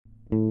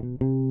Joe,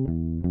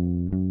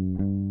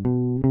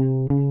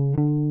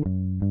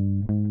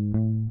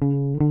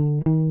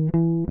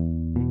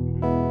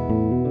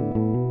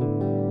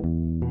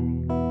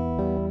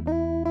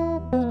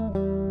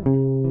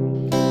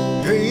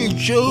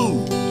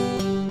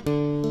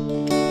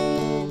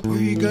 where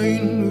you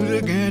going with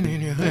a gun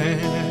in your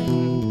hand?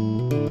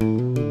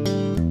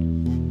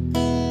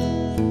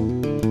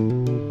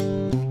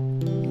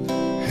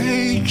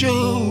 Hey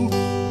Joe,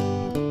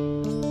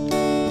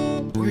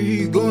 where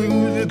you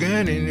going with a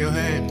gun in your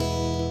hand?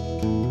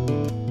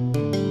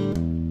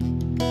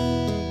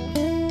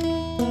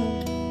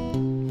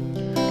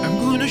 I'm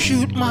gonna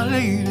shoot my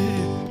lady,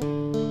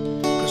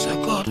 'cause I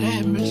got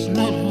that Miss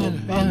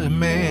Nothing and a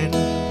man.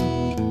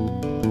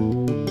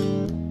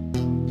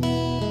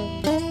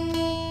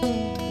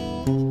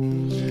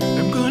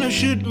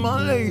 Shoot my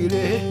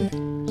lady,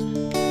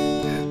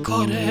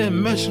 caught her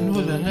messing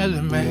with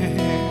another man,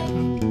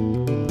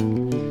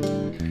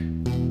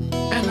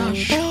 and I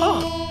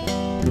shot.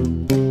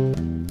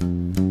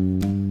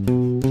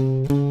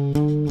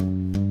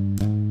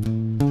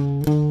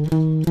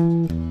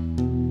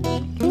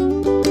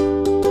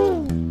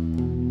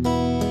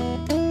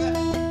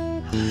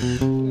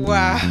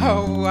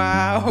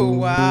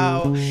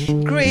 Wow.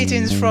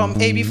 Greetings from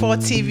AB4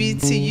 TV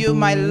to you,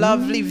 my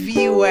lovely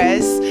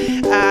viewers.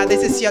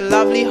 This is your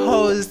lovely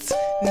host,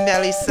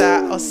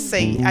 Melissa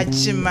Osei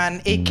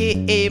Ajiman,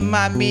 aka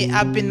Mami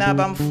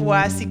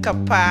Abinabamfua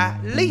Sikapa.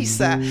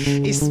 Lisa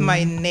is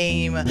my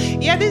name.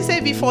 Yeah, this is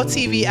AB4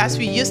 TV. As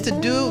we used to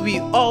do, we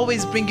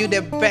always bring you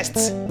the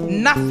best,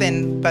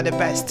 nothing but the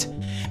best.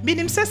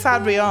 Binim se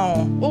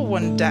Sabrion, oh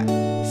wonder.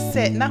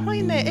 Said, now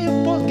when a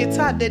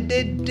guitar the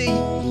day.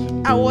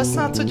 I was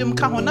not to jump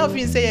come on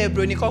nothing say a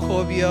brony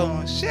cocoa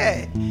beyond.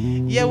 Share.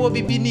 Ye will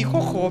be Bini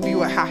cocoa be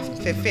a half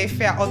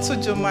fair or to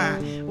Joma.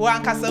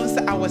 One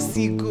custom I was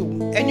see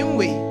good.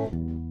 Anyway,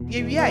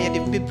 we are the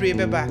big brave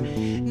baba.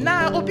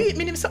 Now, Obi,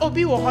 Minim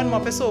Obi or one more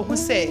person who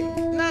say,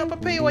 now,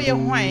 papa, you are your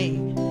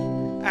wine.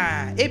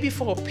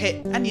 AB4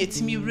 pet, and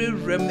yet me real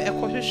room, a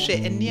quarter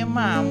share, and near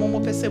ma, Momo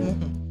Pesemu.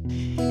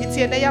 It's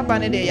a day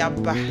banner day,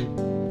 yabba.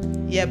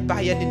 Ye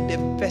buy the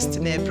best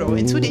nebro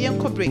into the young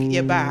break ye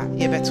bar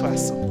ye better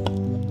us.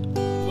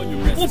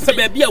 Upe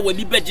baby when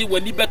you beji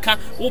when you beka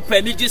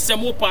upe niji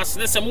semu pass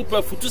ne semu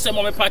pe futu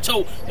semu me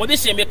pacho mo de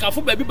she me kan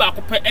fu baby ba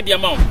ko pe e de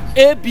amount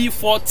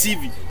AB4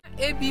 TV.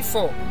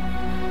 AB4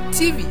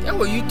 TV and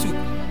YouTube.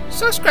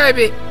 Subscribe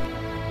it.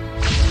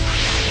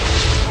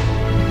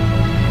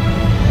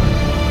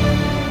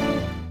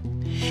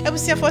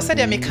 Ebusia for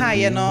said me kan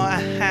ye no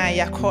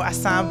yako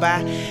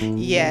asamba.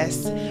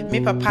 Yes, me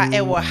papa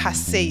ewo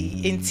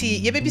hasei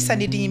enti ye bebisa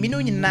ne din me no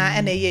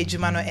nyina na ye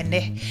adwuma no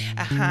ene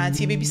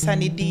nti ye bebisa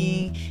ne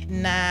din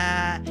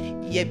na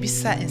ye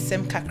bisa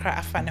ensem kakra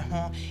afa ne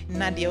ho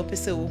na de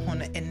opese wo ho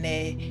no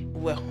ene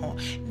we ho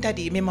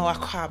daddy me ma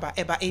wakọ aba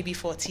eba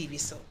AB4 TV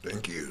so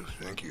Thank you.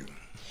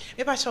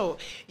 me pa cho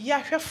ya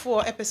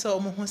hwefo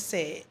episode mo ho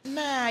say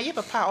na ye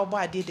papa obo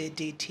ade de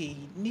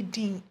ni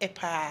din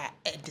epa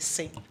the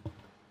same.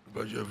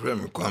 But your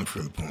friend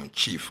Kwame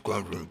Chief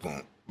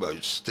Kwame,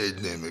 but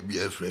state name maybe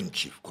a friend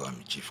Chief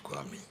Kwame.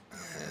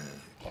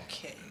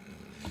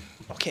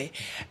 Okay.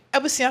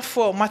 Abusia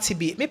for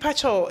Matibi. Me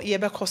pacho ye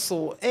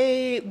bekoso.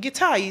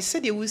 Guitar you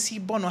said you will see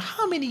Bono.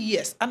 How many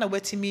years? Ana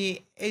weti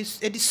me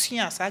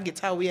edisuan sa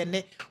guitar we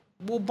ne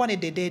wo bone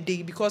de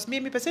because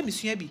me person me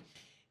sua bi.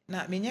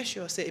 Na me nya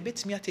sure say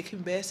ebetimi atake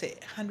me be say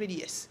 100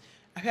 years.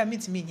 Ahwe me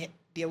timi nye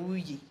de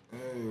wuyi.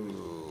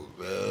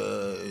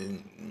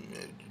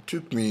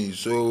 Took me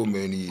so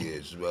many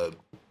years,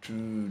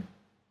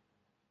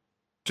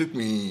 took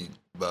me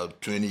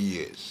about 20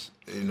 years,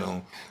 you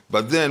know.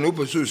 But then,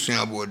 open so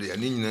about it,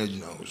 and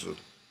so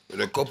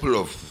in a couple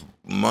of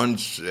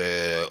months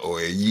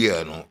or a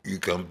year, no, you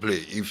can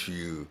play if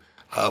you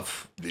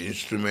have the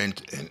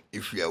instrument and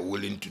if you are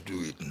willing to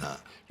do it now,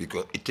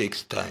 because it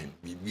takes time.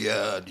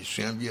 The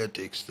swing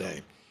takes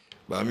time.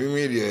 But I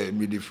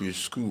made the free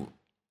school,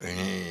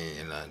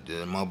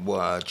 and my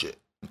boy,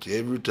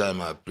 every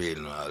time I play,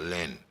 I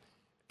learn.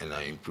 And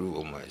I improve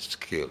on my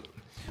skill.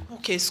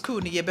 Okay,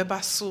 school ni ye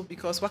beba so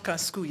because what can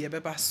school ye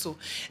beba so.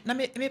 Na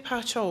me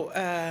pacho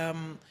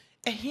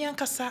ehian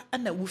kasa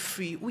ana wo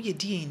free wo ye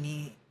di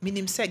ani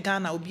minim se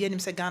Ghana obi anim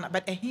se Ghana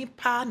but ehin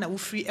pa na wo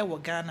free e wo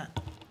Ghana.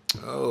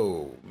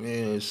 Oh,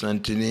 me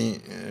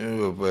Santini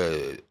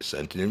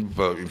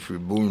pa free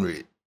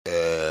Bunri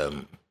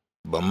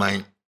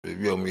Bamai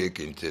be o me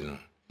kente no.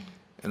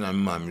 And I'm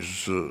mama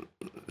so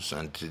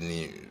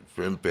Santini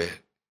Frempe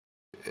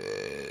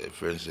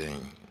friends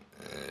saying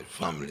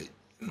family,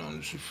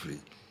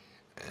 non-free.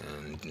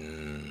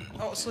 And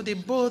so they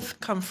both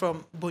come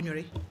from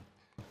Bonyori.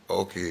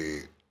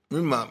 Okay.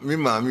 Me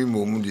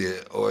mom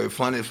dear or a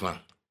funny fan.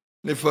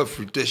 Never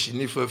free Teshi,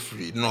 never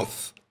free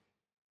North.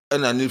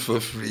 And I need for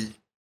free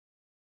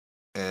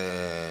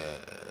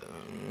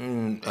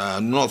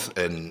North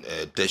and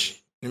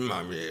Teshi. Me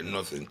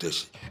North and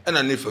Teshi. And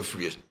I need for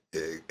free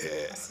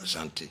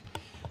Santi.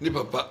 Ni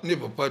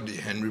papa di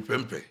Henry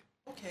Pempe.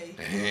 Okay.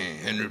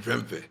 Henry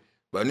Pempe.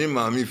 But ni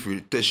mami free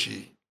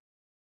Teshi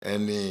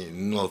any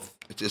north.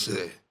 It is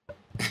a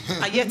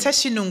Aye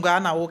teshinungwa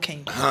na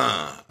woken.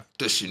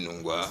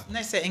 Teshinungwa.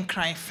 Na say in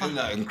crying fa.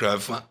 In crying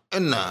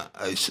na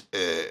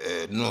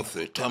north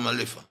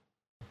Tamalefa.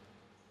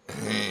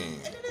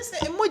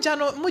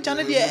 Mojano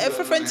de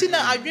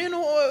efrentina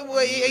adwenu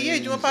ye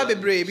adwuma pa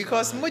bebre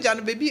because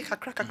mojano baby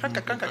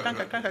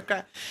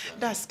kakra.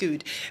 That's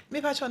good.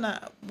 Me pa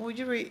chona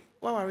mojuri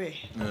wa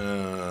worry.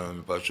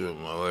 Pacho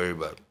ma worry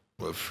about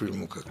we free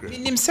mu kakra.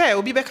 Nim say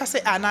obi beka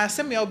say na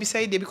asem ya obi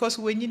say dey because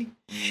we nyini.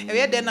 E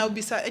we dey na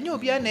obi say enye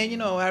obi na enyi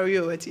na worry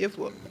o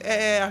atiefo.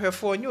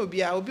 Ahwefo onye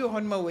obi a obi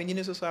ho ma we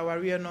nyini so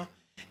worry no.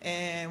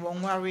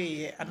 Won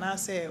worry ana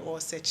say o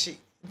sechi.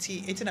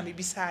 Nti na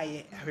mebisa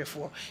ye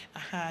ahwefo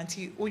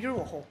nti oyuru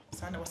wo ho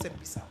sa na wo se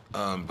bisa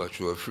but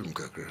you are from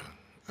kakra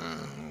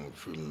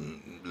from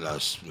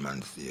last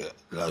month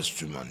last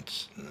 2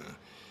 months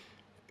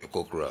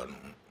kokra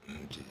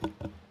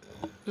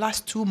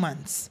last 2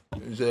 months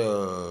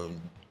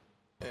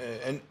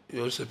and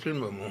your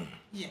September month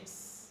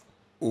yes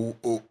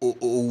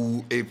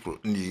April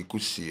ni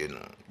kusie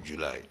no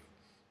July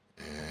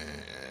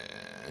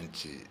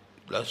until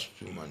last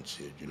 2 months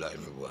July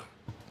me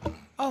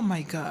oh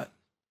my god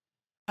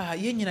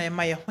ye nyina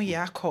ma ye ho ye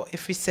akọ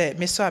efi se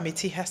me so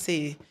ameti ha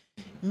se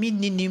mi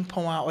nini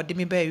mpon a ode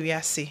me ba wi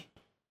ase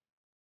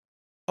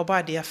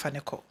oba de afa ne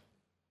ko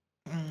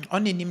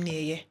onenim ne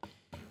ye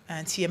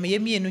anti ye me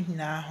mienu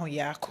nyina ho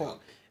ye akọ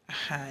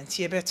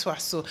anti ye beto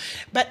aso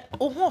but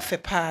o ho fe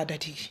pa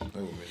dadi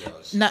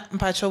na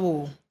mpacho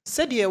wo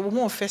se de wo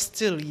ho fe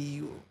still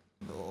yi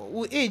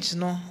wo age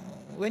no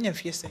when you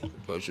feel say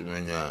mpacho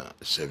menya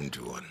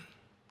 71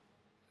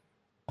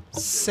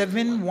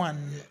 71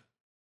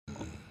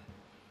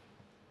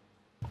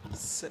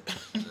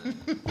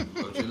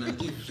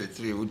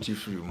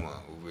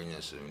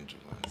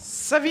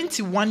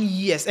 71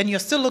 years and you're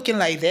still looking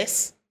like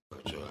this?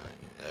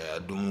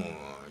 At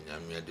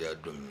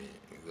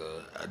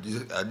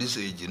this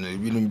age, you know,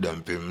 binum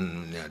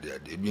dampem near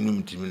the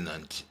binum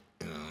timinant.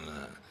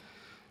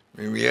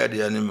 We had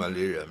the animal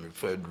malaria, me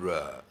fried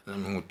raw,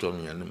 and who told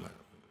me animal.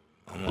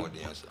 I'm more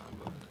than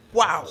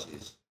wow.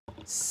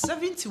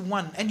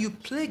 71 and you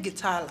play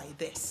guitar like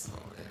this?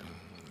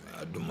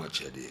 I do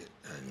much at it.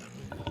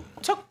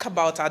 Talk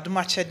about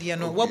Adumache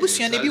no.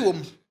 Wabusu ne bi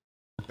wom.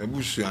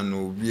 Abusu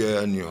no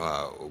bia ni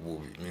ha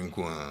obobi.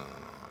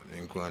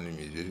 Minko ani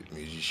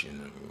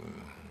musician.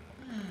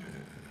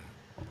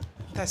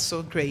 That's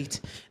so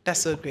great. That's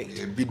so great.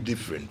 A bit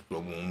different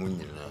from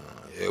Munyina.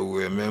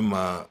 We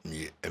remember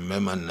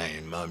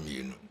nine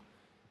mami no.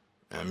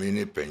 I mean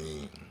a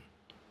penny.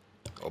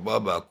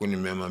 Obaba kuni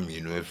remember me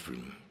no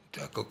efrim.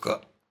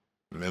 Takoka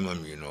remember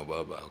me no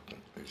baba ku.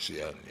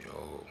 See ani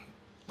oh.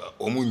 But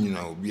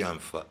Omunyina obi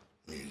amfa.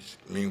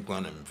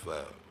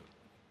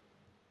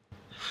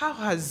 How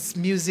has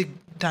music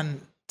done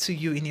to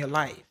you in your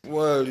life?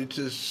 Well, it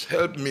has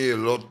helped me a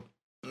lot,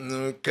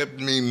 kept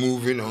me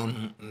moving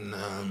on.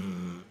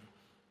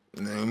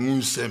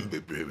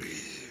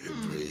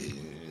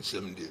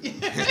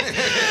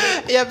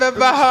 Yeah, but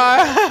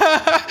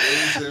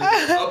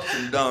ups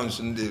and downs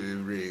in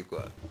the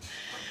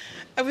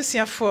I was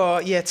here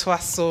for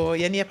so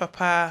near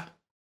Papa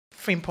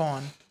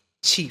Frimpon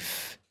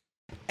Chief.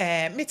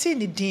 Meeting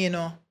the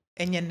Dino.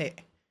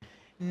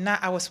 Now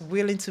I was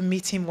willing to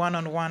meet him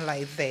one-on-one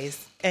like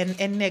this,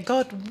 and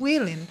God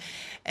willing,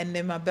 and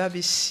then my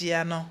baby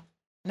Shiano.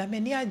 Na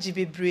many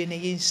ajibe brain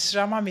yin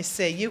shrama me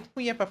say ye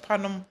huye papa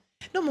no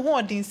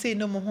more didn't say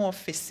no more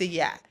face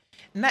ya.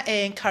 Na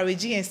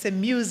encouraging and say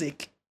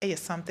music is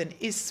something.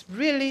 It's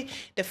really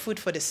the food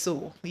for the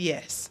soul.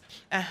 Yes.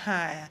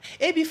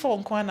 AB4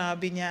 nkwana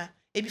abinya.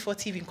 AB4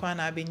 TV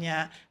nkwana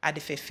abinya at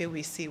the fefe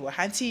we see wa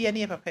hanti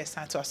ye papa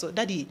santo so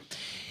daddy.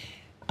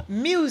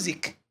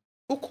 Music,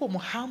 ukomo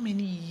how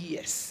many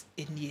years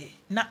in ye?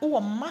 Na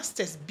uwa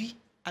masters be,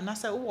 and I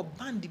say uwa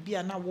band be,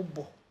 and na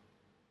wobo.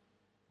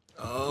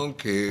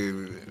 Okay,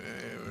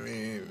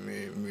 me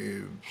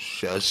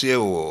shall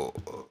wo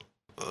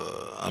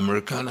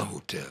Americana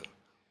Hotel,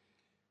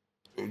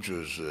 which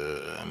was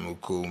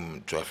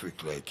Amakye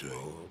traffic light,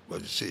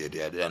 but say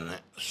the other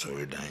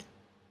sorry dying.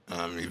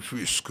 If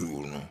we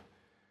school no,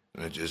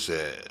 not just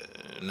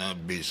na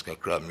base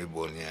kakra me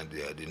born here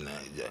the other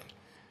night.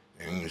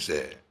 And we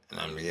say,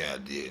 I'm here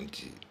at the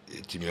end.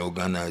 Me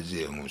organize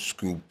a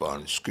school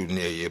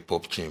near ye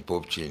pop chain,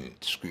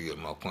 school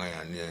my point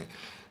and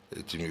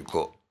to me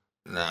call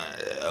na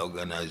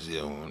organize we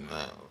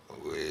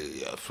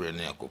a friend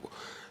Yakobo.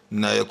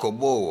 Na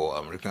Yakobo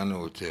American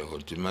hotel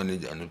to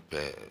manage and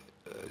pay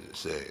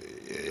say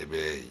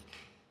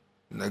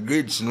na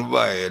grades no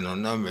buy no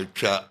na me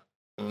twa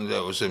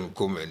there was some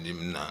comment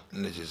him na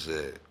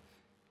necessary.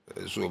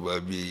 So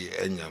baby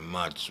enya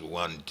maths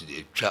 1 to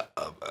the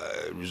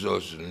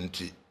results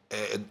nti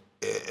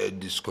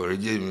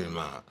discourage me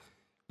ma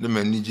le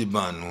manage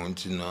ban no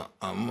nti na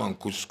amman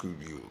ko school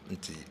bi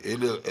nti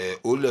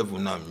o level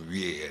na me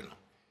wie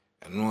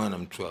no and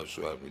I'm too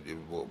so I be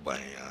bo ban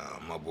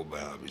mabo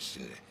ban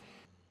abisine.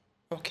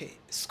 Okay,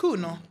 school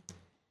no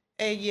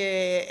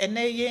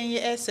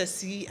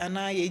SSC and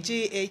I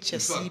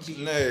JHSCB.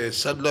 No,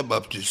 Sadler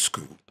Baptist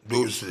School.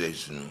 Those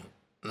days, you know.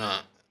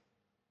 Now,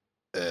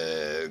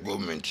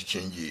 government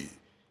change it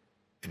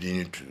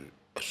to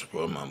a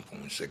school man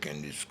from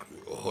secondary school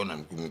or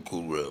Honam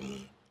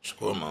Kumiko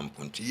school man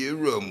from Tia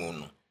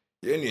Ramono.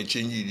 Any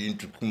change it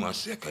into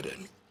Kumasi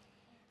Academy.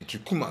 To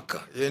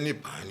Kumaka, any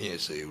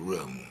pioneers a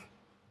Ramu.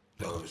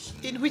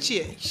 In which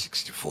year?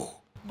 64.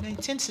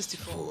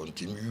 1964.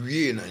 Until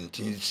year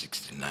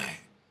 1969.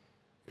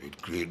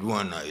 Grade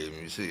 1,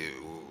 I say,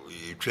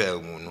 you try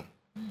mono.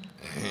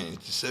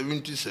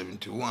 70,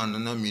 71,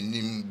 and I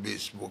mean,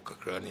 baseball,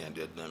 Kakrani, and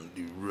the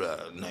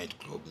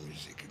nightclub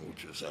music,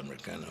 which was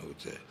American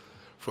hotel.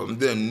 From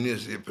then, near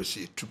the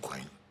Pacific to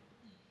Quine.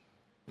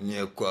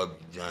 Near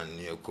Kwabjan,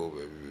 near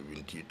Kobe,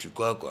 to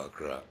Kwako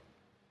Accra.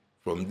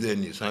 From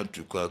then, it's had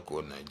to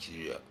Kwako,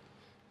 Nigeria.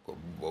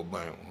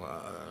 Boban,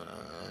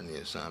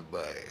 near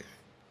Sambai.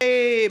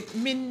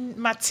 Min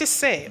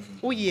Matisse,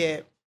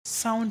 uye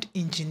sound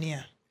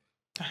engineer.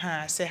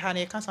 Say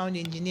honey, can sound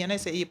engineer, and I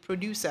say a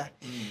producer.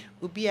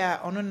 Ubi a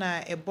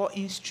onona a bo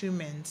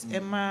instruments,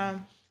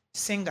 Emma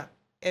singer,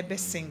 ebe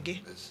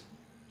singe.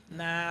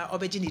 Na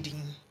obejini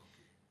ding.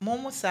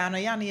 Momo sa no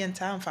yani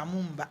entire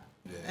famumba.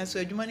 And so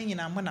you money in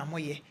a mona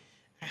moye.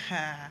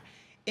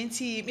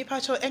 Enti mi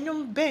pacho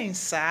enyum ben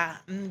sa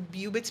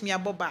bi ubet mi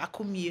aboba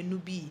akomi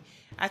enubi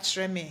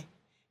atreme.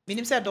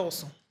 Minim say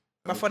also.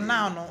 But for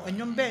now no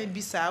enyum ben bi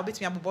sa ubet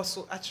mi abobo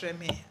so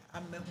atreme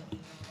amehu.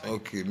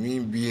 Okay, me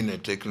being a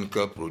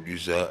technical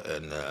producer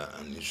and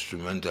an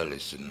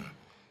instrumentalist,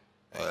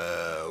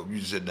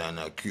 we said that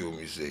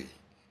Akiwumi say,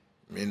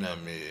 me na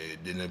me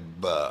didn't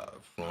bar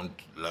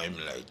front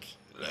limelight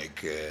like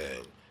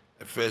the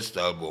first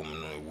album,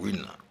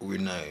 winner,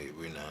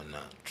 na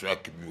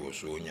track be was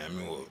so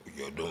nyami or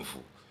your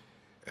donfo.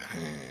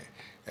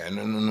 And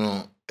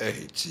no,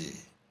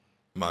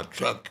 my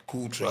track,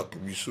 cool track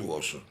be so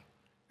also.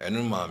 And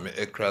no,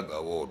 my crack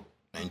award.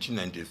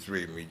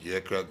 1993,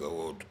 Media Crack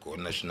Award for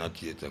National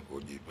Theatre for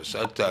the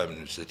first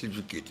time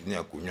certificate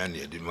near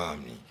Kunyani at the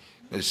Mammy,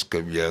 Miss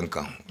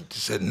Kabianka. It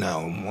said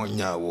now,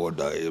 Monya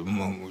Award, I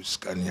am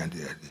scanning.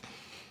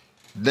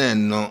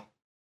 Then, no,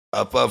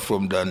 apart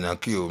from that,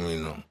 Akiwumi,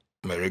 no,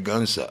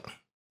 Marigansa,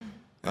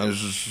 and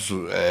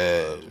so,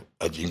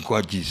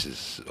 Ajinkwa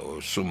Jesus, or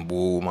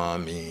Sumbo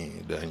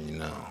Mammy, then you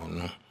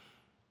know,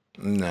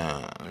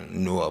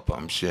 no,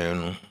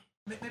 Pamsheno.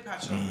 No,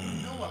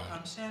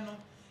 Pamsheno.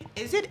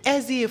 Is it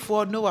easy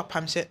for Noah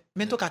Pamshe?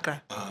 Mento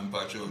kakra.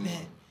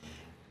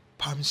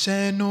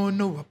 Pamsheno,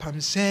 Noah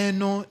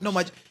Pamsheno, no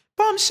much.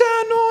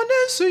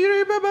 Pamsheno, so you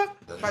remember?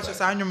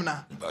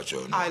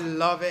 I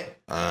love it.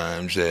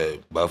 I'm say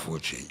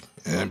Bafuchi,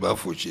 and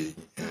Bafuchi.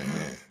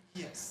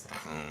 Yes.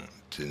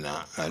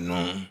 Tina, I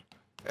know.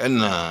 And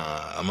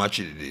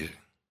Amakye Dede.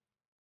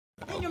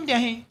 Yum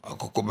dear, a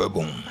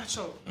cocobabon.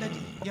 Pacho, Daddy,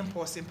 young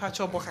person,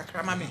 Pacho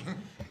Bocacramame.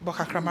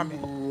 Bocacramame.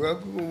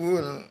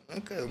 I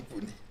can't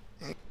put it.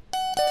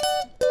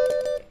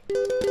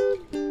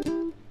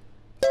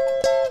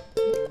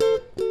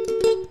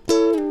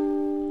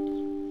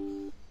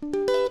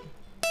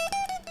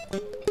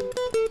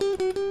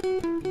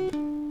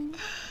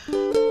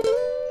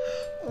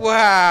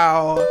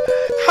 Wow.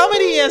 How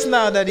many years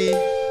now, Daddy?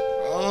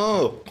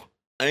 Oh,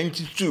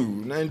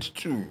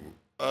 92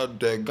 at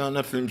the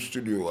Ghana Film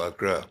Studio,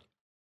 Accra.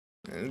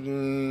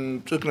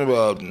 Talking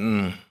about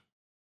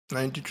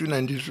 92,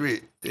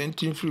 93.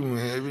 18 film,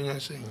 everything I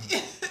say.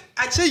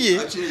 Actually,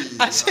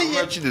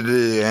 Amakye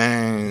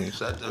Dede,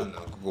 Satan,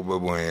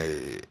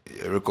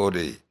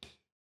 recorded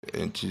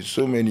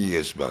so many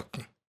years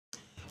back.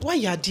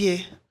 Why are dear?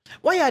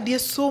 Why are there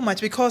so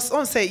much? Because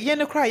on say ye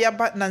no cry ya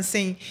bat nan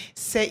saying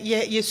say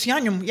ye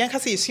suanyum yan ka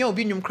say suan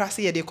obi nyum kra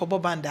say ye de kobo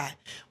banda.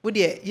 Wo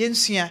de ye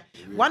nsua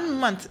 1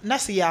 month na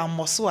say ya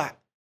amoso a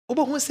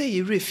obo hu say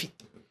ye refi.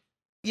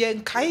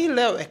 Ye kai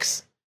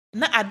lyrics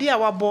na ade a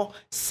wabo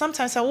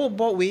sometimes I will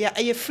bo we a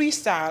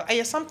freestyle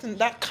a something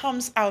that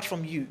comes out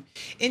from you.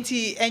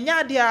 Enti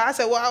enya ade a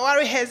say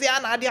ware hezi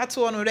na ade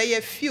ato no re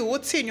ye few wo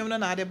tinyum no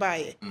na ade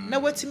bae. Na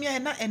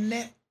watimi na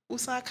enne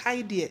usa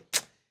kai de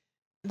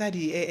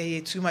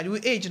Daddy, too much. We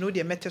age no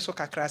the metal so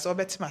kakra so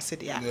bet ma se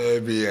dia.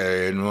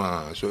 Be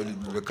no so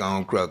we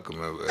can crack me.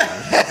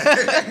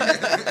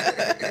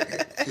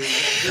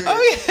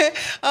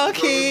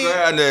 Okay.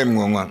 I name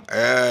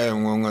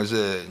ngwa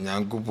say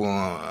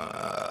nyankopon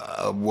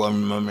aboa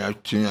me ma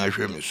atun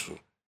ahwe me so.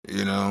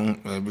 You know,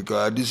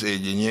 because at this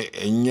age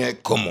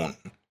enye common.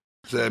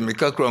 So me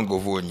kakra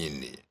nkofo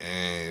nyini.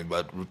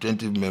 But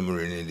retentive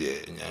memory ni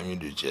there nyame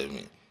do che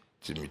me.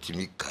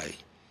 Timi kai.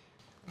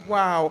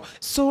 Wow.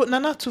 So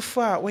Nana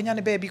Tuffour when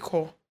you baby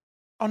call.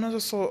 Ono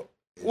so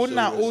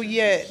una o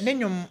ye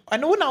nenyum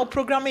and una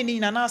programming in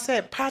Nana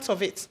say part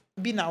of it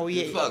be na o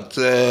ye. In fact,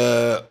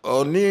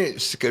 only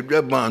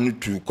schedule ban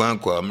to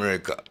Kwankwa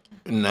America.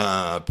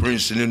 Na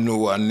Prince ni no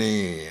one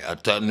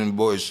attending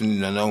boys ni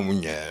Nana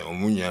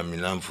omunya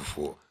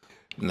minamfufo.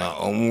 Na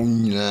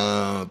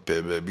omunya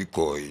pe baby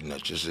call na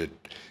chese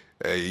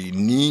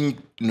ni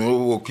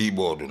no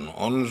keyboard no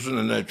on so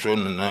na tro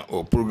na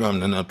o program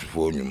na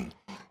Tuffour nyum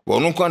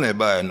wono kwa na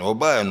ba na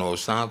oba na o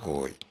san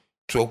ko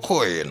to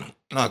koye no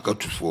na aka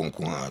Tuffour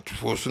nko a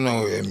Tuffour so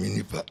na o ya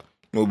minipa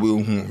no be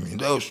hu mi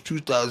that was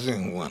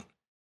 2001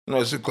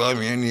 no se kwa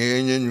mi ni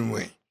enye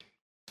nyum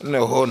na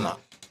ho na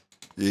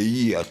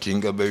yi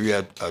atinga be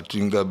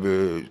atinga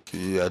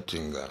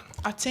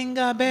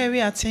berry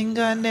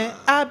atinga ne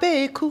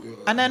abeku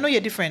and I know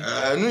you're different.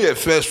 I know your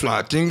first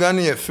one atinga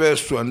ne your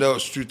first one that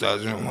was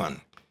 2001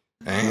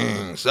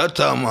 that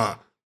time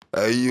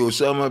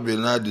Osama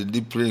bin Laden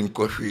did playing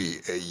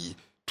coffee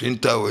Twin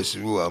Towers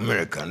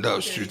American that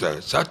was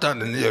 2000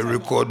 Saturn they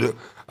recorded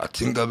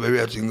atinga berry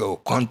atinga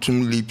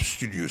Quantum Leap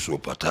Studios or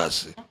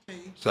Patasi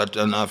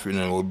Saturn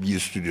African will be a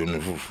studio no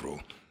Tuffour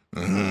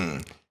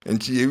and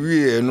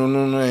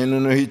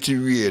no hit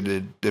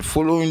the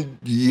following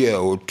year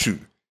or two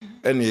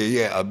and a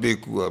year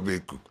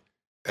abeku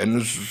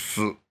and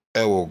so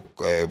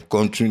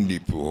continue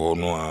deep or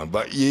no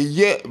but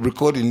yeah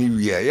recording new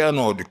year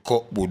no the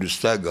cop would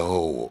stagger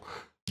whole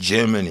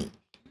Germany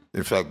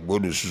in fact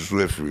bodu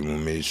referee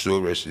may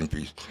so rest in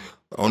peace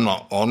on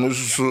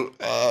so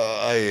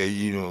I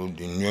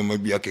the new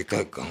maybe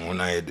akeka on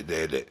I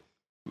did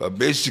but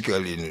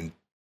basically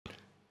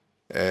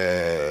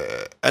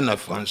and a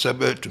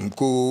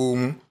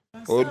Tumko,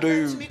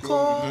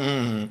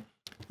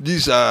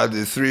 these are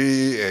the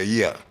 3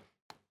 year.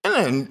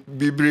 And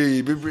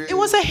Bibri. It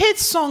was a hit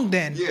song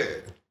then. Yeah.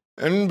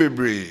 And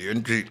Bibri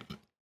entry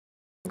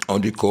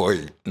on the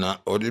koi na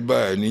or the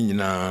buy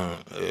na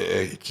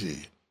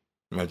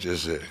much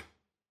as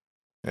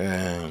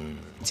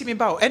Timmy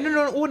Bow, and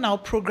no now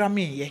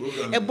programming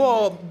a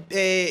ball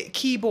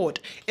keyboard,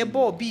 a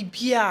ball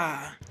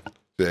BBR.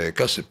 The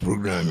cassette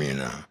programming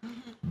now.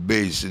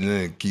 Bass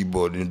and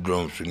keyboard and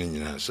drums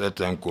and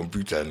certain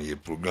computer and a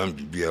program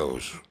be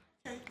also.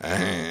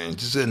 And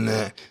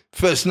to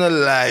first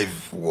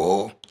live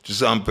war to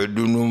some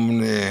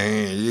pedunum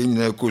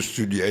in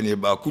studio and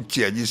about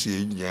Kutia this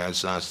year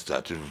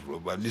started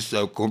but this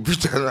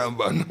computer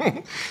number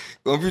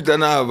computer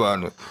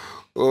number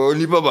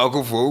only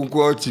Baba for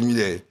quote me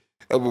there.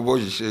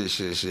 Everybody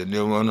says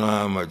no one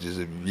how much is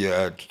a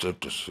beer to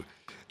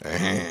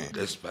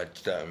despite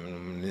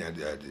time near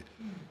the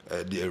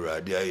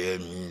radio,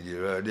 the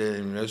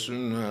radio,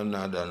 soon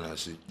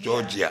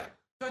Georgia.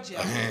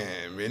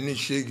 Many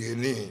shake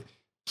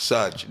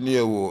such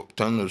near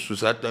Tano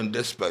Susatan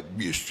despite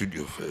be a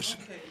studio first.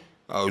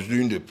 I was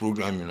doing the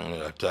programming on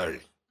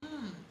Atari.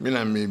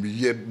 Mina maybe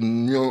yet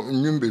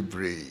new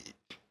be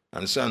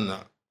and son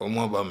or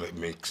more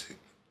mix.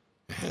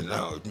 And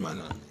now it's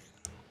man.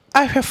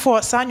 I have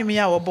fought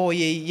Sanyumia or boy,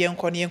 young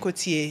Connie and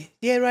Cotier,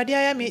 dear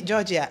Radia,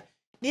 Georgia.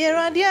 Dear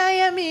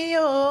Radia, me,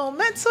 oh,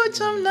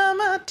 Metsochum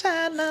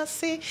Namatana,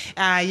 say,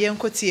 young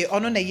Cotier,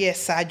 on a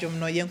yes, Sajum,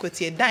 no young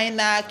Cotier,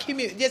 Dinah,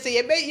 Kimi, just say,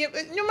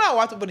 you know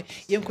what about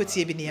young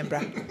Cotier,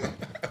 Biniambra.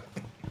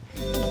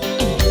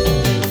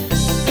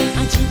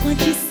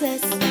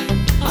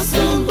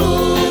 Asombo,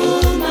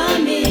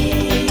 mami,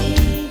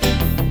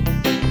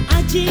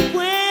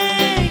 Ajibwe,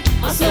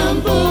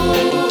 Asombo,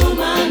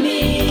 mami,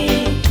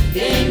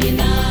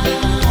 Demina.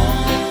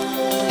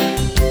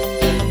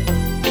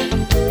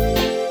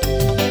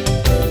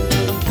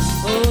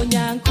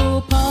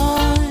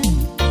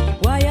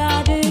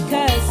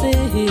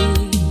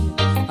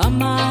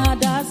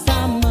 Amada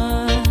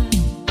Sama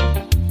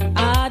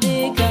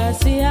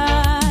Adikasia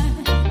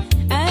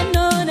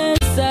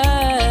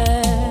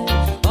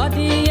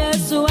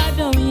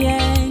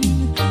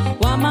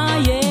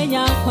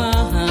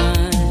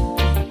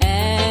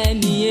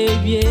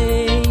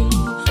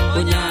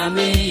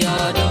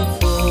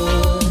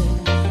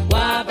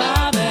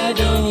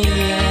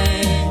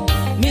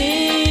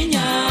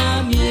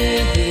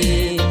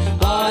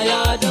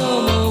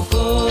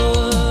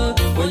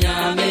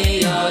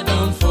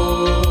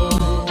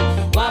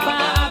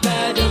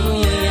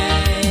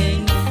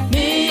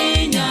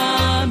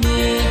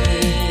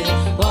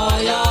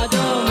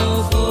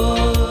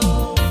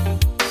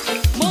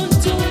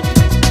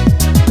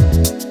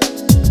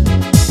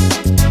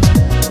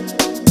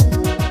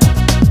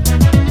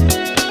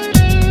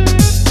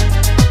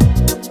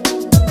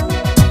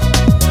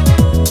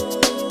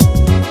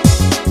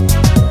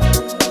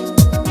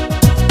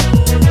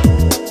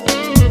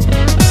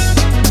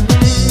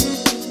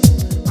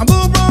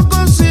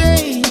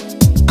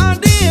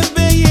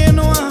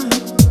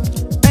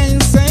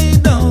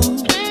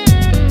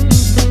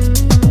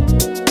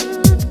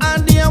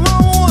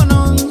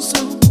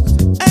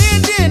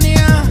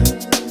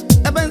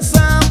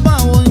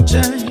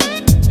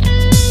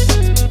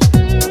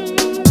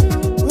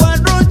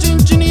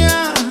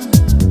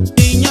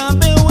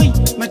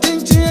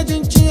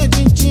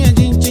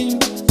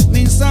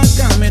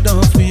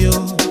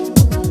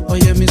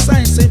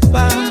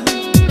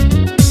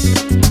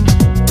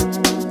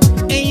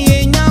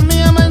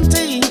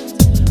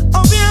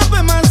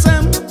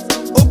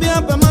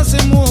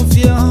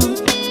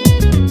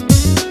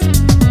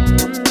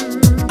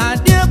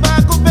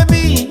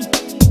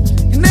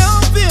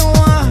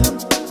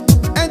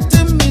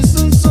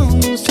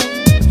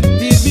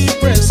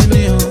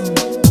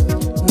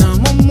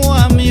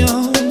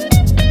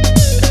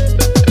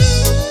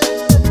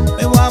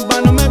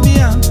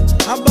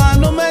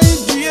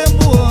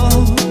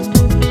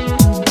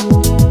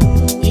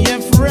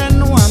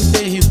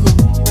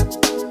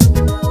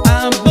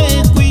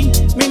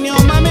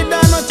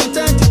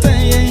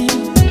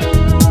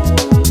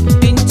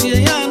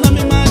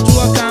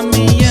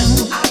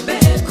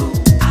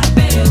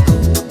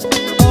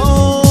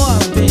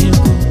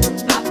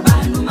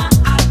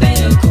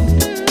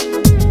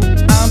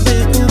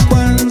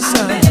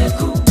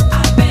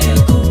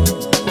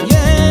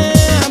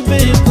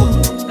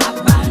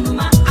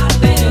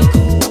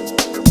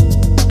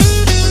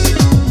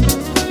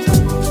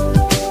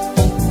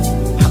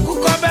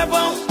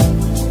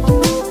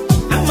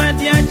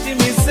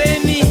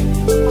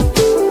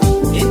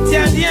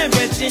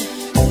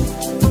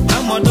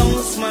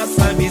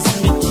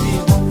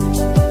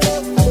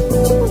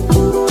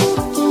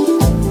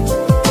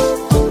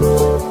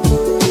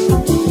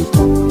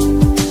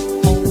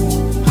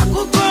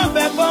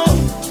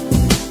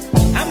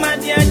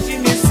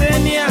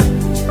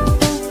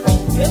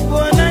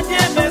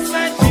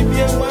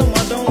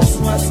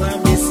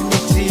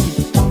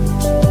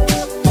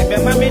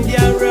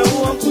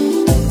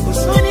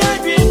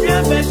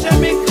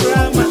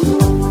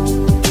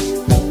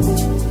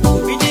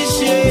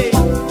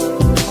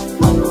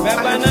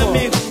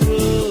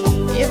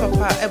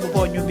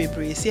everybody new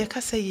bebre. See, I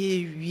can say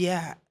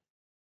yeah.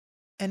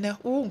 And then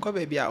go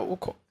baby a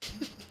woko.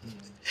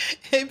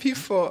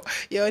 Before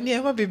you only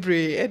ever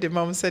bebre. The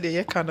mom said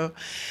you cannot.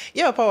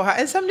 Yeah, power.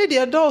 And somebody they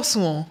adore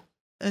so.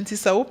 Nti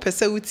sa wo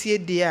pese wutie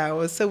de a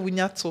wo se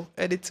wunya to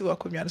e de ti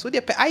wakonwa so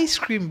de pe ice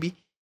cream bi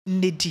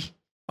nnedi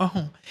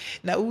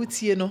na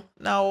wutie no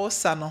na wo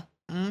sa no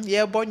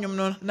ye bonyum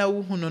no na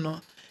wo hu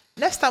no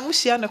next time wo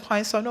shia na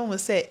kwan so no wo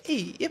say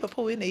ye papa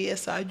we na ye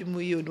sa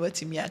adwumu ye no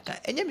atimi aka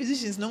enye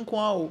musicians no nko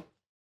a o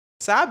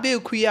sa be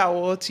ku ya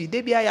wo tu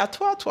de bia ya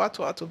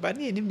to ba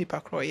na enim nipa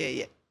kro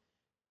ye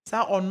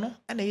sa ono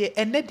na ye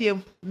ene de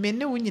me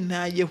ne wo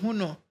nyina ye hu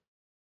no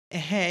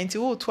nti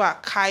wo to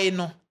akai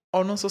no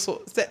ono so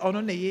say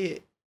ono na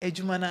ye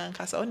adwuma na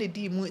nkasa ono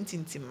di mu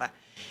ntintima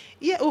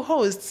ye o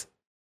host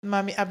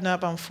mami Abna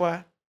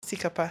Bamfoa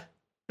Sikapa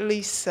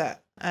Lisa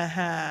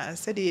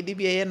said ye di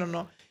bia ye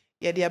no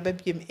ye de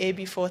ababiem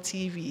AB4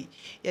 TV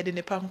ye de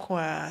ne panko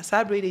a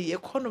sabre de ye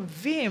kono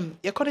vim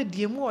ye kono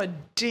die mu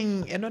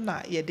odin eno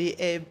na ye de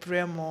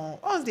ebremo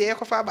ons de ye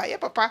kofa ba ye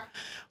papa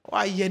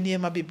wa ye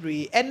niema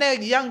bebre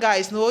and young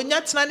guys no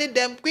nya tena ne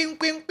dem kwin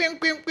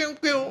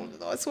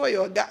no so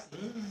your ga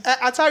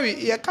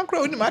atari ye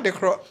kankro oni ma de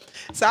kro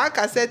sa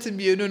aka set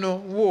mienu no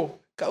wo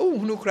ka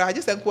uhunu kra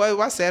just enko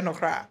wa se no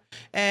kra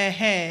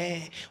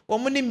wo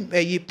mo ni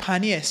yi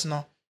paniers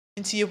no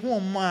nti ye hu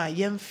mo a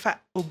yemfa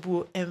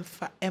obuo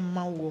emfa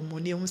emma wo mo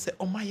ne hu se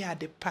omaya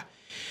de pa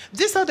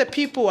these are the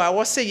people I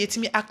was say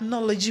yetimi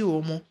acknowledge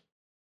wo mo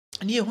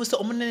ne ye hu se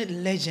omo ne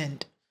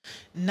legend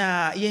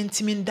na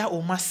yentimi nda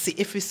o mase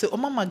efise o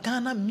mama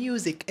Ghana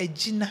music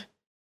agina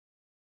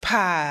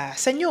pa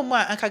senyo mo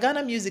anka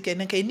Ghana music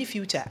en ka any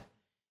future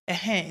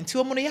nti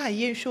o mo no ya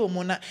ye hwe o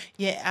mo na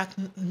ye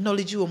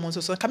acknowledge o mo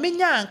so ka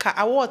menya anka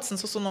awards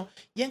nso so no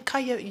ye nka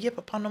ye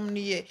papa nom no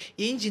ye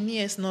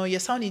engineers no ye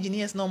sound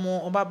engineers no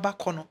mo oba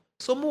bakono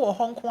so mo wo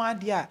honko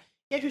ade a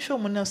ye hwe o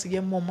mo na so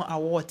ye mo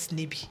awards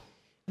ne bi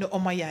no o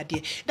ma ya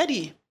ade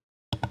daddy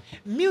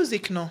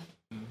music no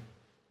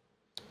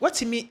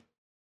what me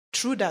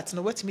true that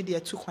no what me dey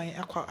too kwan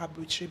akwa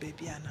abrochire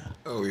baby ana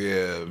oh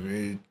yeah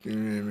me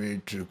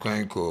to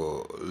kwan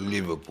ko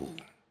Liverpool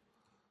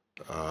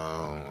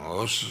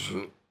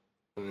also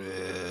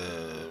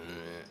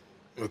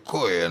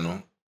koye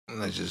no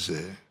na just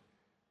say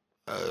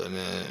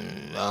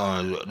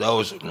that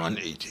was around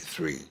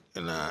 83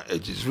 and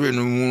 83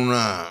 no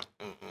muna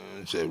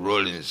say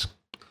Rollins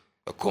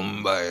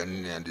come by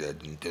and they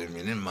didn't tell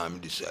me and mom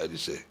decided to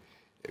say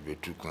ebe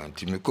tu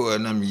kwanti me ko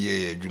na me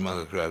ye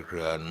adwuma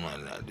kakra no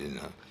na de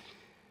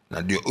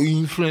na the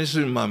influence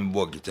man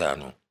bo guitar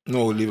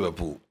no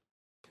Liverpool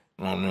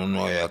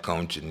no ya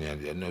account ni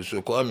ade no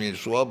so kwa me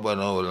so aba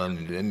na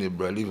Holland ni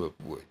bra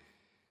Liverpool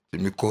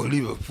me ko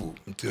Liverpool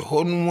te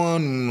honwa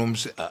no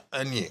se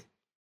ani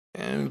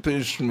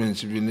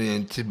instruments bi ne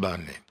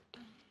ntibane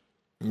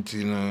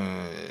nti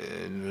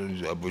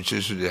no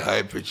abuche so the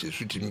high pitch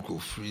so timi ko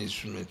free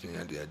instrument ni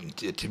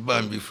ade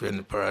tiban bi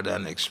friend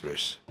Paradigm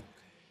Express.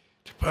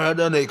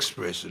 Paradigm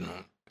Express,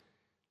 no.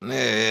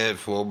 Ne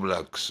 4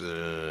 blacks,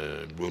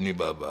 Brony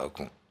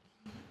Babako.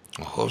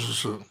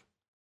 Also,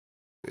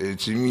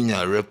 it's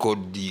a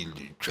record deal,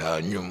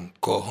 Chanyum,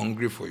 called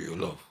Hungry for Your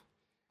Love.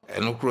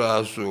 And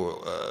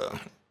also,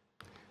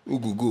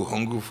 Ugugu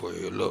Hungry for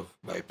Your Love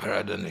by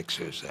Paradigm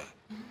Express.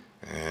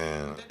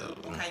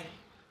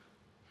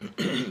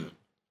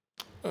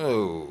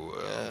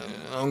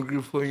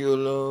 Hungry for Your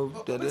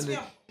Love.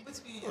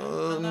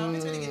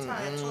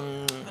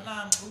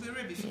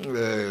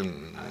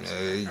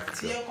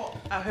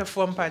 I have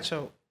one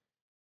patcho.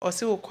 Or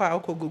so kwa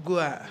gugu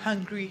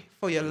Hungry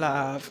for Your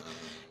Love.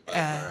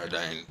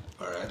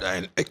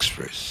 Paradigm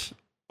Express.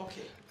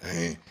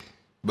 Okay.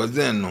 But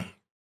then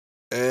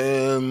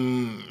I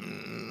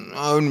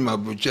only my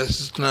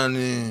just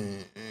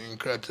nani in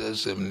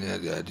craters near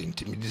the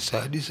identity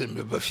decided this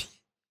and Buffy.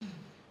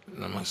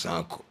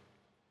 Namasanko.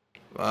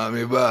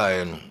 Me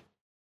buy no.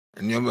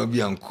 And you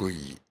be uncle.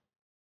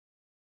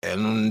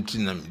 And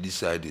until I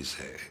decided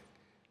say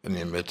when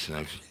I met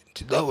na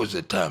that was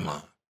the time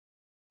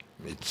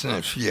it's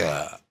na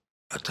fear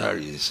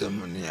Atari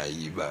ceremony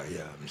ayiba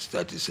ya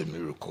started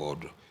some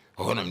record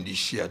on am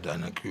this year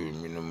dan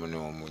Akiwumi no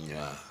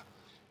munya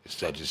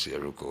started say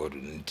record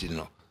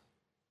ntino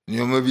ni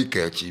o ma bi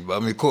kachi ba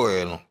me ko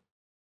e no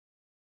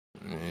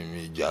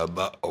mi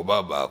jaba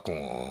oba ba ko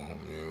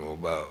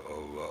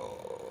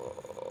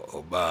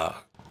oba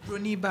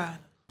Brony ba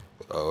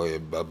oh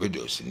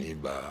Barbados ni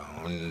ba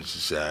on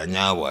say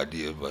anya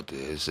wade but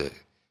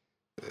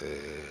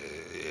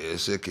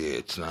say ke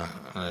it's na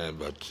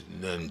but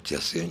then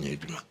just say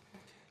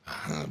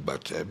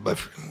but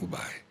buffering by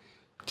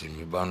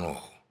Timmy Bano.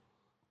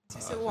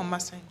 Say one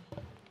master.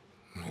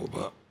 No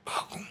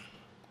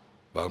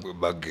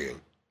bag girl.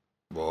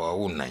 But I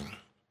won 9.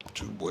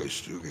 2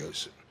 boys, 2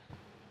 girls.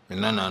 Me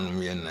nana no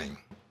me 9.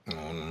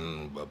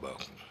 No baba.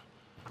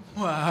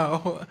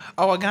 Wow.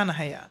 Our Ghana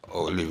here.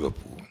 Oh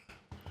Liverpool.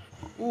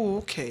 Oh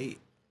okay.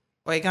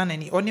 Or Ghana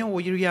ni. Oni wo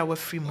yiri ya wa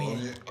free mu.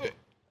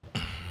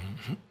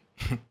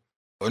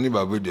 Only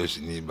Barbados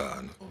ni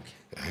ba no.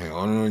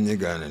 Ono nye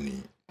Ghana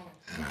ni.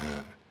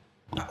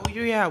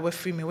 You are we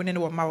free me when you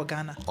were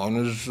Ghana.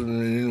 Ono so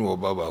ni wo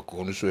baba ko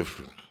ono so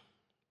efiri.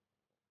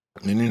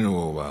 Ni no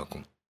wo ba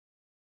ko.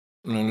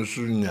 No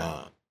so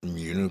nya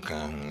mienu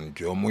kan ho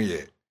nti omo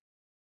ye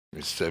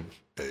Mr.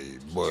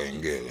 Boy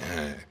and girl.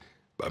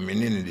 But me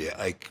ni dey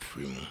Ike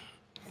free mu.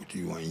 What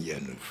you want year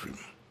no free mu.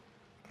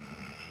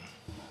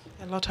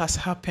 A lot has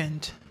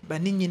happened,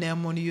 but Ninyina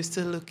Money, you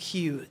still look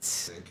cute.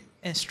 Thank you.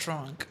 And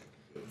strong.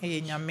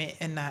 Hey, nyame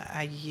and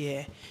a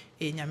year.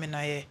 Hey, nyame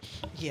na ye.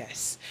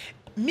 Yes.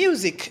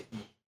 Music.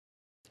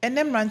 And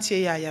them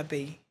rantie ya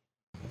be.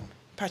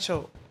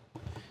 Pacho.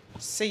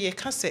 Say ye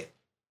kase.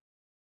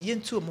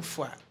 Yentu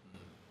omufwa.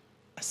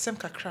 Asem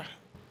kakra.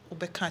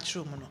 Obeka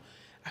chru mo no.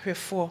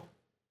 Ahwefo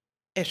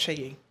ehwe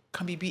yen.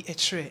 Can be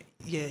ehwe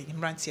ye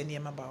rantie ne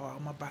ma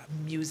ba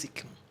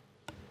music.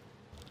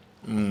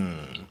 A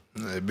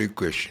big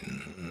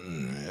question.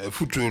 A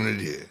future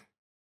idea.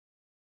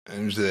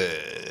 And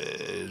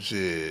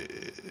say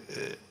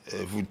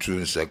a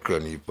future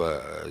sacrani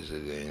pa,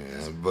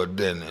 but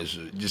then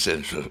just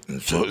so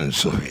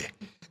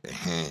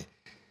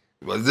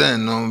but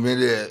then no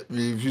maybe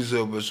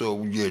if so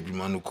we get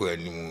manuko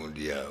anymore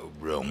dear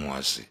brown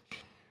wasi.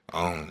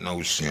 Now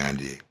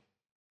usiande.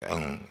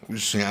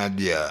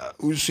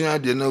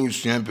 Usiande na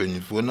usian penny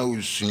for now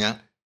usian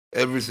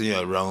everything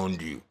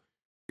around you.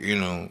 You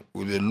know,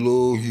 with a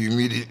low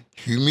humility.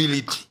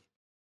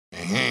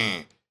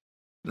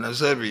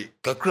 Nasabi,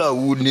 kakra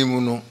wood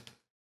nimuno,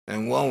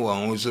 and one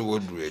also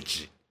would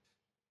reach.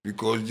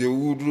 Because the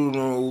wood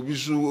will be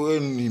so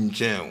in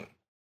him.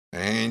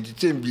 And the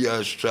same be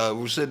as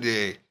travel said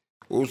they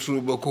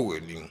also bako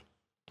wedding.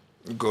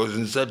 Because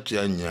in such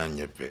a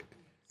nyanyape.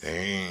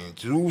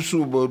 And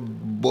also but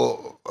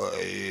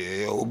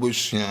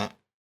obesia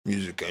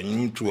music and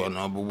you to an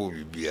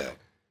abo beer.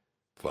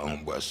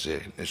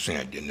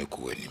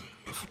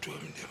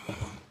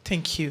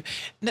 Thank you.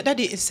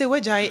 Daddy, say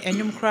wajai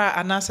enyum kra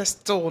anasa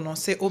store no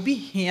say obi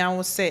hia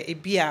wo say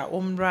ebia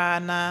omra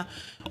na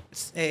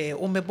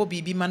omebo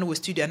bibi man wo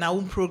studio na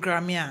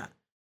program ya.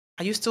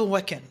 Are you still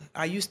working?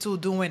 Are you still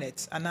doing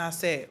it? And I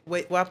say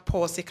what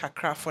pause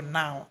kakra for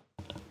now.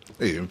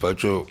 Hey,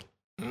 Pacho,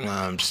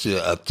 I'm still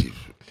active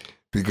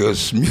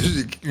because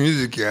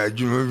music I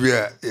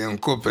remember in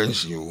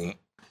compensation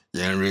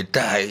you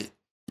retire.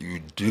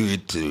 You do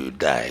it to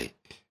die.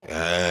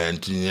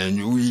 And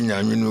we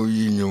know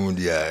you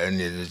dear,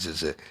 and it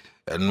is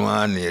and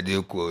one near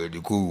the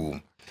cool.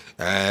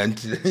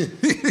 And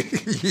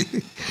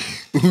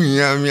we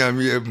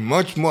are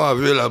much more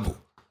available.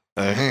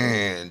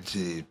 And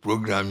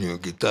program your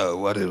guitar,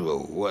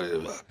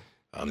 whatever.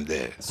 I'm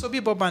there. So be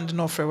Bob and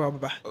no for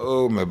Baba.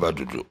 Oh, my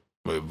badudu.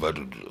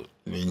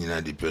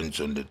 It depends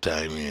on the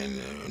timing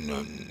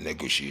and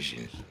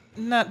negotiations.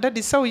 Na that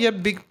is how you're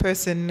big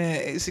person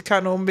is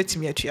kind of bet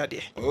me at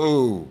you.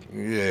 Oh,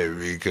 yeah,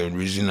 we can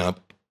reason up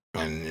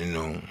and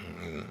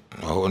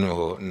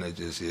not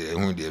just say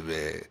who they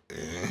be.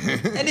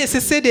 And it's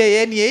a city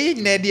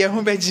any idea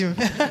who bet him.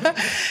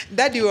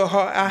 Daddy or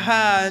her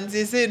and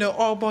they say no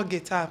all about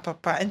guitar,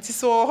 papa. And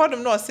so how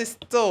them not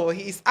sister,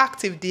 he is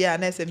active there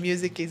and the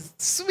music is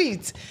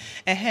sweet.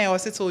 And here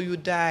was it all you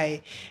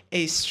die.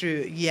 It's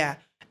true, yeah.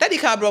 Daddy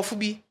can't bro for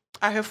be.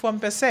 I have one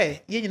per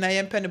se. You know, I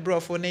am penny bro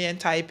for name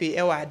type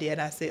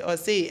and I say, or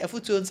say a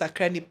foot on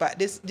sacrani, but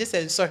this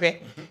and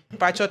sorry.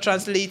 But you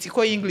translate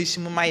English,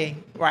 my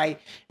right?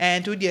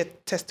 And do the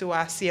test to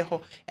us here.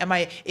 Am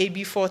I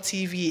AB4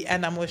 TV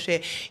and I'm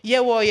say, yeah,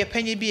 well, your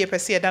penny be a per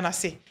se, than I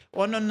say,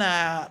 or no,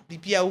 na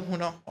Bibia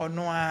Uno, or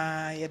no,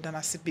 ya than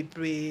I say,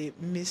 be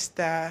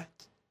Mr.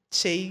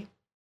 Che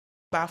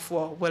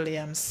Bafor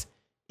Williams,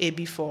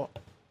 AB4.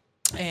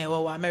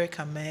 Well,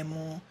 American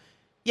memo.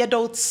 You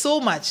do so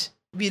much.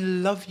 We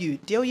love you.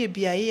 Dear ye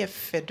be a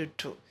fed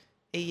to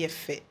a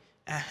fe.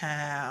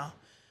 Aha.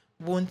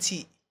 Won't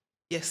ye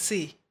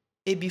say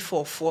a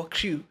before for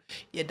crew?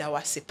 Ye da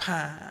was a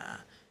pa.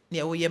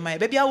 Near we my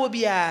baby, I will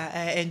be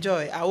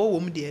enjoy our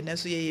woman dear, and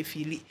so ye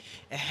feel it.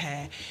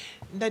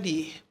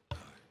 Daddy,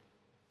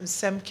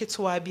 some kids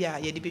will be a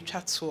ye be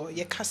chat so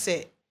ye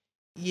casse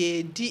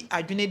ye di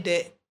adune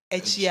de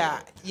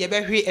echia ye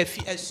be a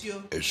fee as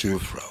you.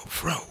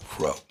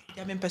 Frau.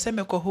 I mean, person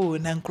me ko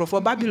na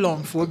nkrofo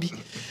Babylon for bi.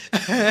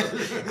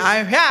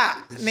 I hear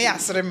me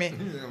asre me.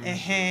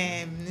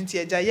 Nti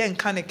eja ye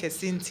nka ne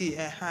kese nti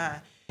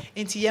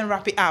nti ye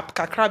wrap it up.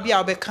 Kakra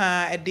bia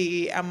obeka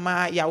de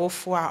ama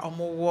yawofo a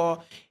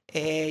omowo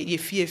ye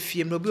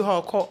fie no bi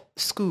ho ko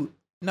school.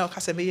 Na ka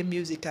se me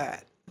music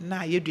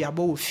na ye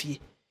duabo wo fie.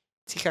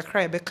 Ti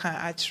kakra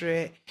ebeka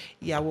akire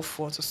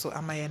yawofo so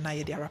ama ye na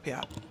ye de wrap it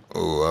up.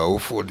 Oh,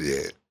 awofo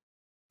de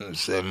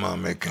say ma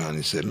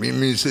mekan say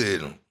me say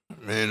no.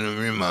 Me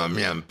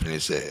am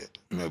say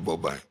me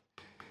boba.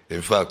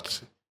 In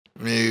fact,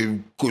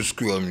 me go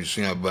school am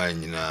suya ba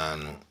nyina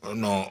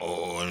no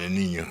on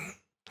ninyo.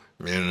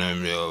 Me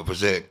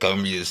say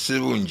can be a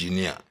civil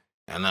engineer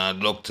and a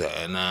doctor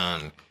and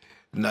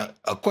na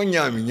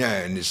akonya me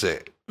nya ni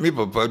say me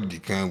papa di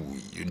kan wu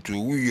into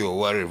wu your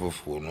worry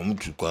for no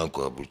mutu kwa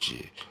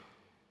abuchi.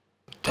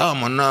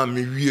 time na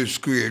me wie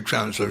school e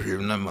transfer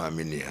him na ma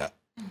me ni ha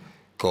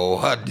ko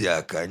ha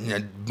dia ka nya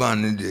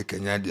ban de ka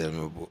nya dia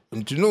me bo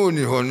nti no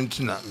ni ho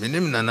nti na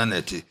menim na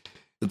naneti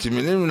nti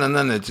menim na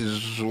naneti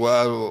so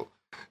wa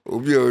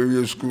obi o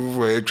wie school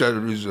for a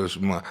child resource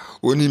ma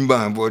oni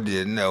ban bo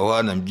de na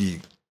ho na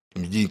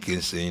mji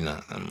kensen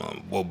na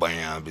bo ban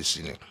ya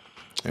besine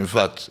in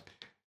fact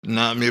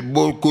na me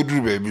bo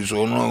kodru baby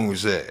so no hu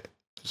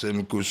say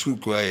me ko school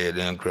kwa ye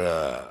den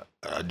kra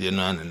ade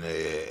na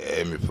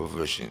me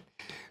profession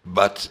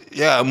but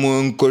yeah mo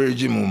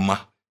encourage mo ma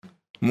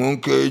mo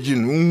encourage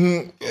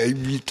no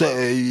bita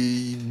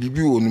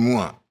bibi wonu mu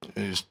a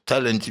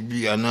talent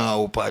bi ana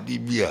opadi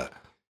bi a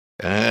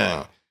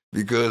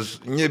because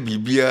nye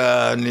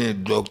bibia ni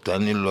doctor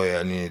ni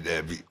lawyer ni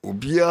debi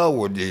obia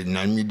wo de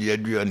na media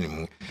duane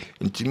mu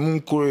nti mo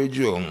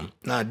encourage on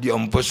na de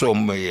on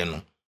person meye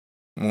no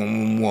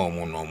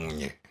mo no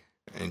munye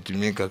nti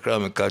me kakra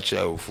me catch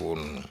out for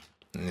no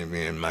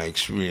my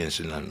experience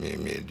na me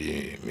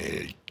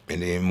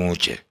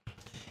moche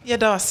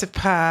yeda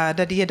sepa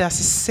that yeda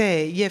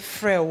se ye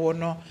frɛ wo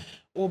no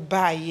wo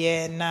ba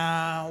ye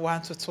na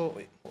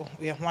wantoto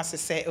ye ho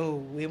se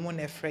oh we mu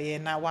na frɛ ye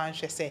na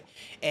wanhwɛ se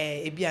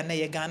ebia na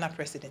ye Ghana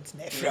president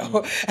na frɛ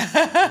wo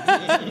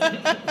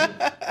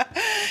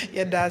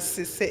yeda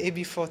se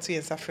ebi 40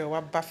 years afrɛ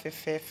wa ba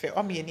fefefe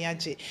o me ni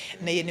age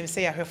na ye nim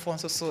se ya hwefo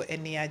nso so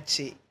ani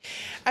age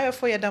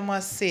ayefo yeda mo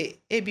se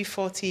ebi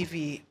 4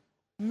 TV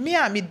me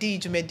a me di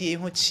dwumadi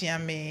ho chia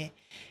me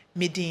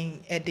Midin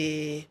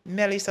ede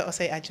Melissa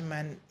Osei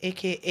Ajiman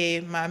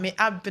aka Mami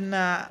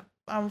Abna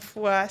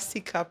Amfua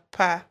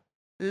Sikapa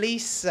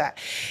Lisa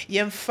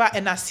Yemfa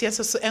and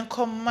Asienso so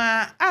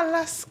enkoma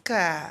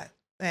Alaska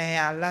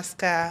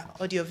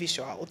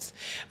audiovisuals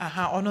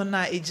ono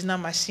na ejina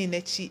machine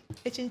echi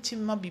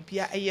ma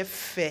bibia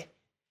eyefe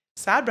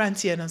sa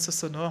brantie no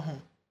so no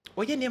ho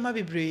oye niema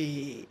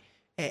bebre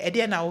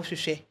ede na wo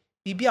hwehwe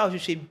bibia wo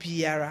hwehwe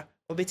biara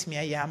obetimi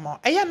ayama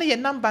aya na ye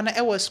number na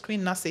ewo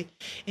screen na se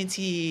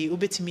nti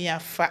obetimi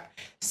afa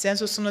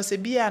senso so no se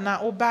bia na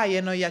oba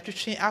ye no ya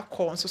twetwe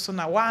akọ nso so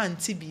na wa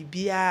anti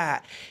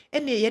bibia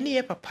ene ye ne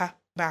ye papa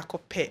ba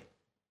akọpe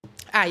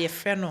a ye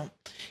frɛ no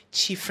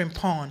Chief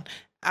Frimpong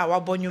a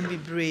wabonyum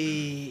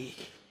bibre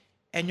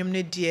enyum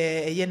ne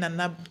de ye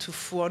nana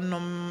Tuffour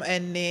nom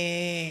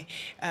ene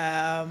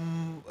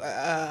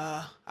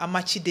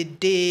Amakye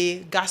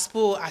Dede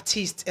gospel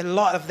artists, a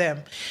lot of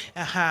them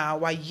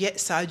wa yet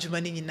sa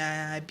adwuma ni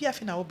nyina bia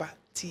fi na wo ba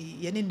ti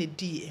ye ne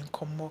di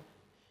enkomo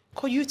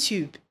ko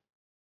YouTube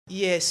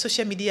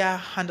social media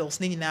handles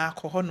ni nyina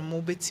ko hono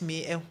mo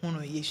betimi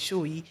ehunu ye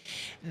show yi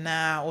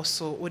na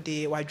also wo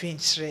de wadwen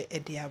kyerɛ e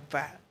de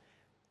aba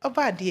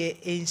oba de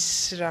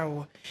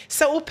ensrawo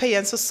se wo pay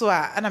enso so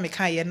a ana me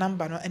kan ye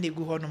number no ana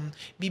egu honom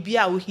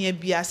bibia wo hia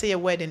bia se ye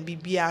wedding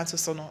bibia enso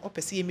so no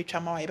opese ye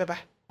metwa ma wa ye beba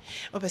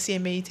opese ye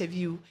me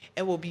interview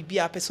e wo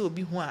bibia pese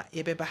obi hu a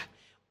ye beba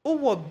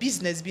wo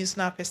business bi nso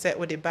na pese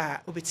wo de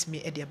ba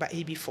obetimi e de ba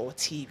AB4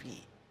 TV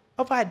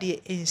oba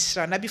de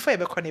ensra na before ye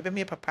be kọ na be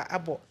me papa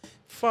abo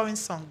foreign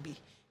song bi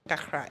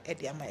kakra e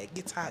de ama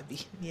guitar bi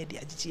na e de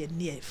agije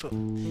ne e fo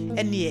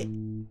ene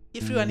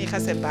if you want to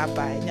say bye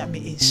bye nya me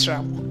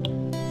ensra mo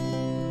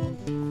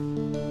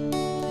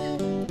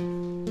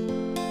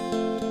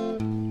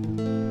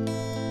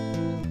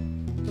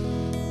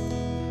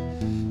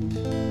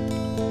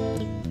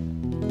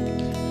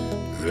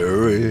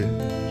There is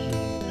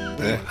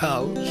a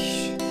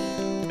house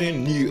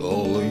in New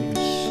Orleans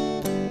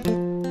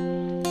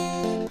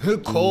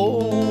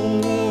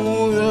called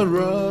the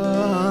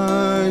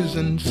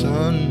Rising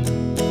Sun.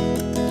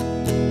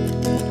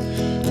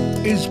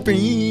 It's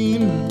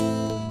been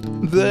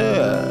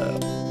there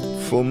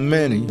for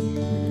many,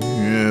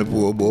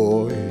 poor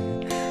boy,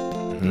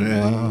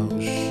 the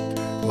house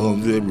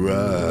of the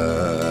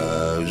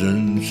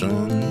rising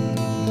sun.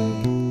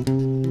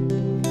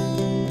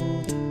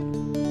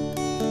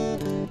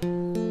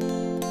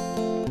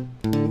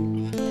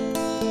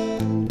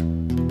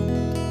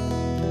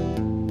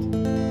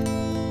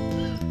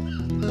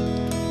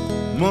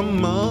 My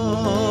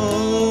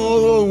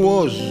mother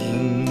was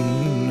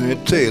a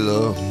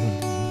tailor.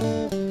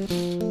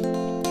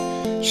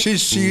 She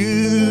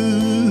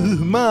sewed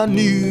my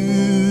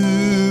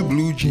new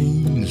blue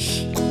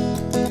jeans.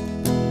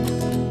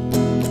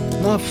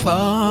 My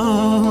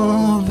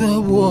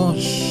father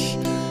was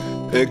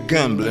a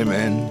gambling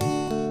man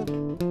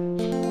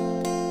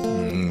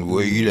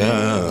way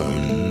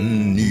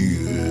down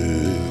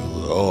New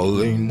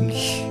Orleans.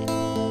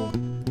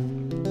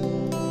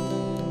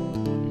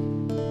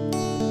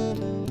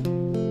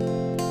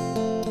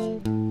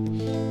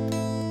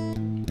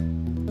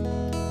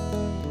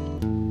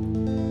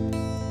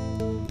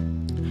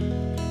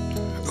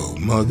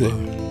 Mother,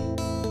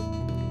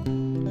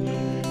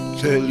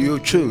 tell your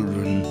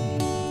children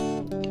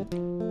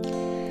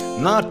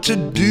not to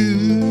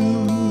do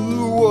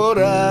what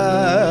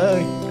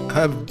I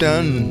have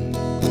done.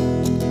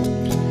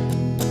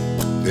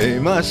 They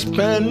must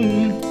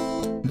spend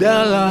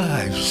their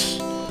lives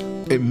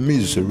in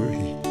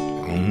misery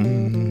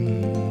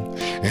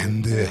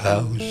in the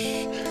house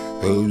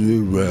of the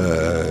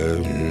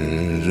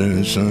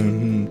rising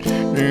sun.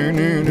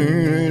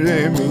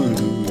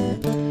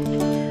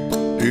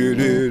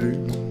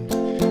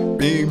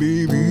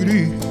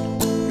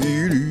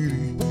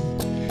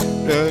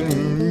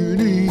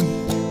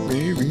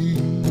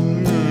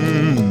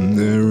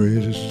 There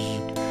is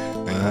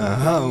a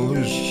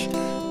house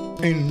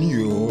in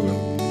your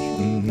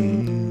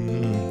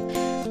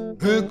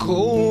life, a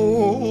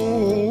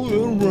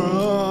cold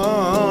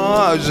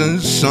rising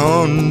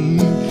sun.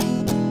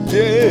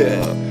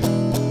 Yeah,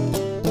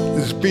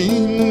 it's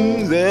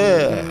been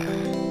there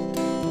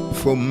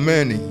for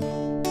many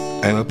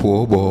a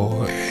poor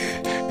boy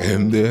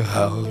in the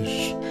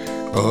house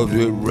of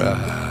the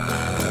rising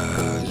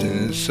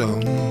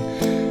sun.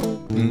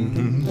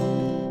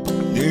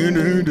 Da,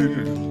 da, da,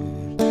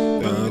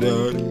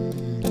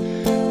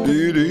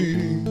 da,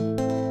 da.